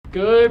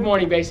Good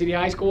morning, Bay City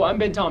High School. I'm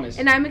Ben Thomas.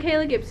 And I'm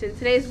Michaela Gibson.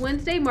 Today is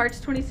Wednesday, March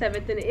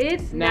 27th, and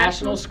it's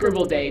National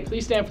Scribble Day.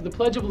 Please stand for the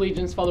Pledge of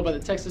Allegiance, followed by the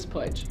Texas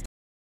Pledge.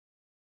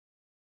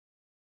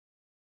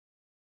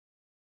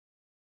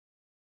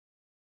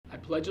 I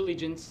pledge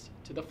allegiance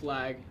to the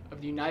flag of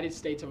the United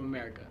States of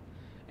America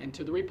and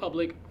to the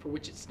republic for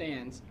which it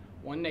stands,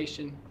 one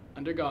nation,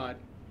 under God,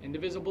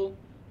 indivisible,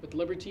 with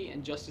liberty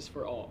and justice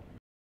for all.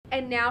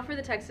 And now for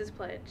the Texas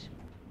Pledge.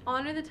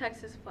 Honor the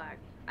Texas flag.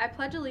 I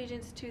pledge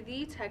allegiance to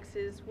the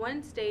Texas,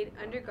 one state,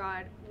 under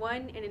God,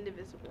 one and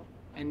indivisible.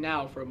 And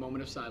now for a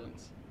moment of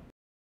silence.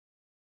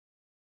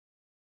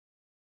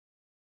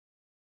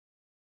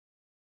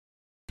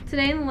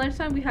 Today in the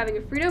lunchtime, we're having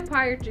a Frito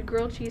pie or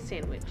grilled cheese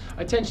sandwich.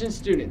 Attention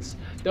students,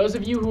 those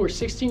of you who are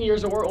 16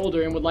 years or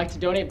older and would like to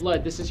donate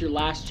blood, this is your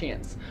last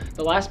chance.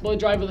 The last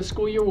blood drive of the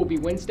school year will be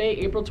Wednesday,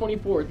 April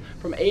 24th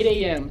from 8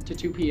 a.m. to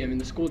 2 p.m. in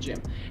the school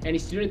gym. Any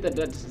student that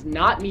does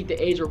not meet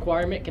the age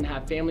requirement can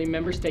have family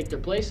members take their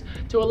place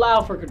to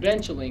allow for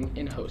credentialing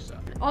in HOSA.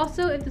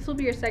 Also, if this will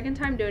be your second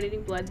time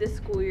donating blood this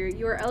school year,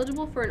 you are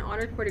eligible for an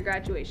honored quarter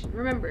graduation.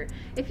 Remember,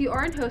 if you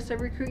are in HOSA,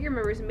 recruit your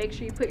members and make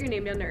sure you put your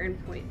name down to earn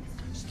points.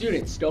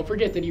 Students, don't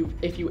forget that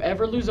if you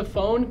ever lose a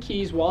phone,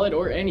 keys, wallet,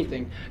 or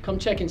anything, come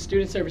check in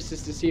student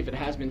services to see if it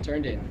has been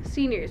turned in.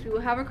 Seniors, we will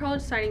have a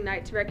college signing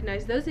night to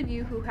recognize those of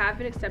you who have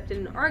been accepted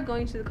and are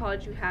going to the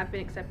college you have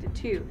been accepted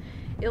to.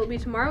 It will be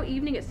tomorrow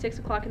evening at 6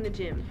 o'clock in the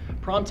gym.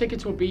 Prom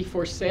tickets will be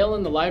for sale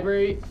in the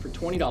library for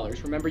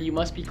 $20. Remember, you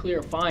must be clear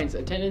of fines,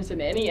 attendance,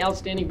 and any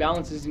outstanding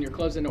balances in your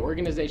clubs and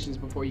organizations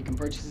before you can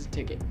purchase a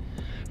ticket.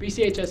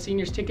 BCHS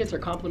seniors tickets are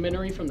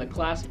complimentary from the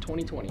class of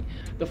 2020.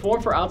 The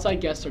form for outside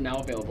guests are now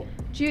available.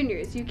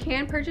 Juniors, you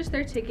can purchase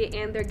their ticket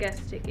and their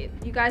guest ticket.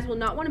 You guys will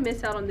not want to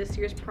miss out on this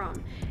year's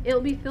prom. It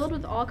will be filled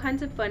with all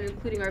kinds of fun,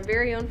 including our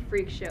very own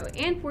freak show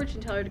and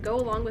fortune teller to go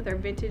along with our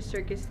vintage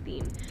circus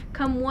theme.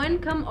 Come one,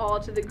 come all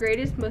to the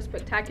greatest, most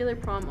spectacular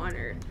prom on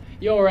earth.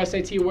 Your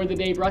SAT word of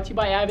the day brought to you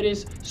by Avid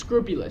is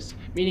scrupulous,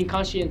 meaning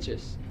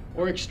conscientious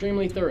or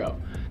extremely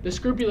thorough. The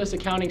scrupulous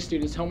accounting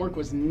student's homework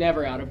was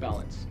never out of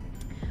balance.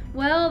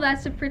 Well,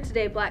 that's it for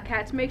today, Black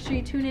Cats. Make sure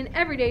you tune in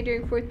every day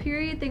during fourth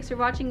period. Thanks for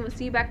watching, and we'll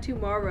see you back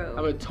tomorrow.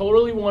 Have a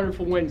totally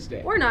wonderful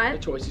Wednesday. Or not. The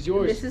choice is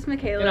yours. This is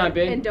Michaela. And I'm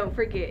Ben. And don't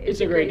forget, it's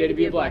a great day to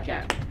be a Black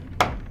Cat.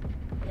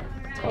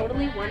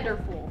 Totally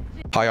wonderful.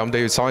 Hi, I'm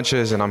David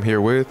Sanchez, and I'm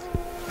here with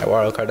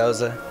Eduardo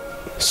Cardoza.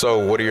 So,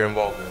 what are your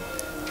involvement?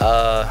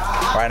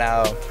 Right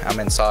now,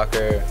 I'm in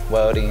soccer,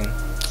 welding,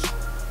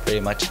 pretty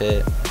much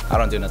it. I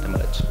don't do nothing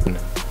much.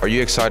 Are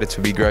you excited to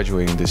be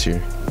graduating this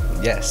year?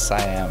 Yes, I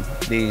am.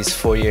 These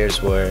 4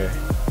 years were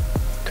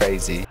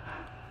crazy.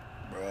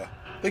 Bruh,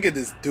 look at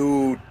this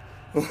dude.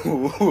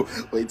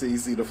 Wait till you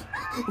see the...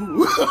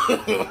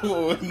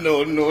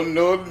 No.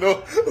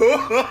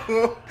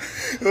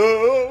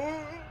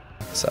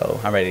 So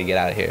I'm ready to get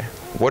out of here.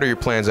 What are your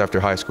plans after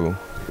high school?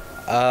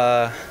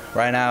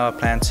 Right now I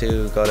plan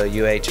to go to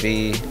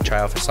UHV,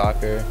 try out for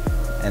soccer,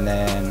 and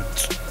then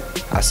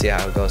I'll see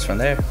how it goes from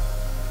there.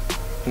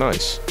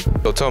 Nice.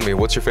 So tell me,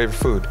 what's your favorite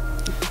food?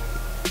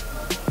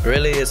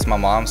 Really, it's my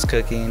mom's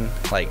cooking.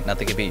 Like,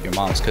 nothing can beat your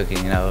mom's cooking,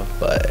 you know,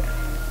 but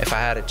if I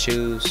had to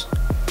choose,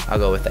 I'll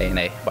go with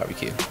A&A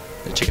barbecue,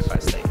 the chicken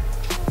fried steak.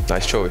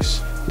 Nice choice.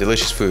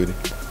 Delicious food.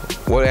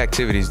 What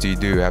activities do you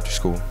do after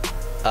school?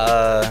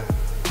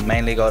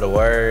 Mainly go to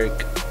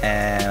work,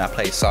 and I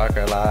play soccer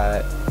a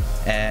lot,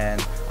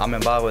 and I'm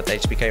involved with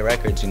HBK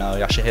Records. You know,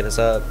 y'all should hit us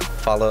up,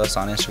 follow us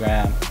on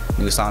Instagram.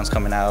 New songs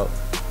coming out,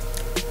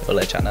 we'll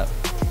let y'all know.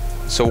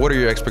 So what are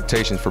your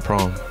expectations for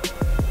prom?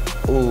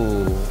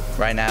 Ooh,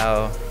 right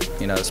now,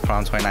 you know, it's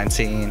prom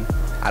 2019.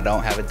 I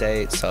don't have a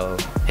date, so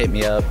hit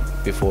me up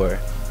before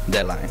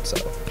deadline. So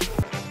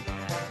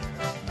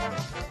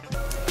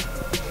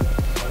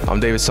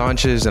I'm David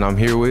Sanchez, and I'm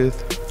here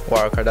with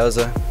Eduardo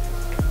Cardoza. Can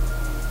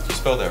you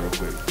spell that real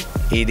quick?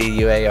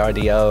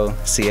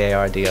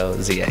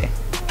 EDUARDOCARDOZA.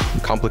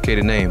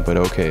 Complicated name, but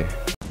okay.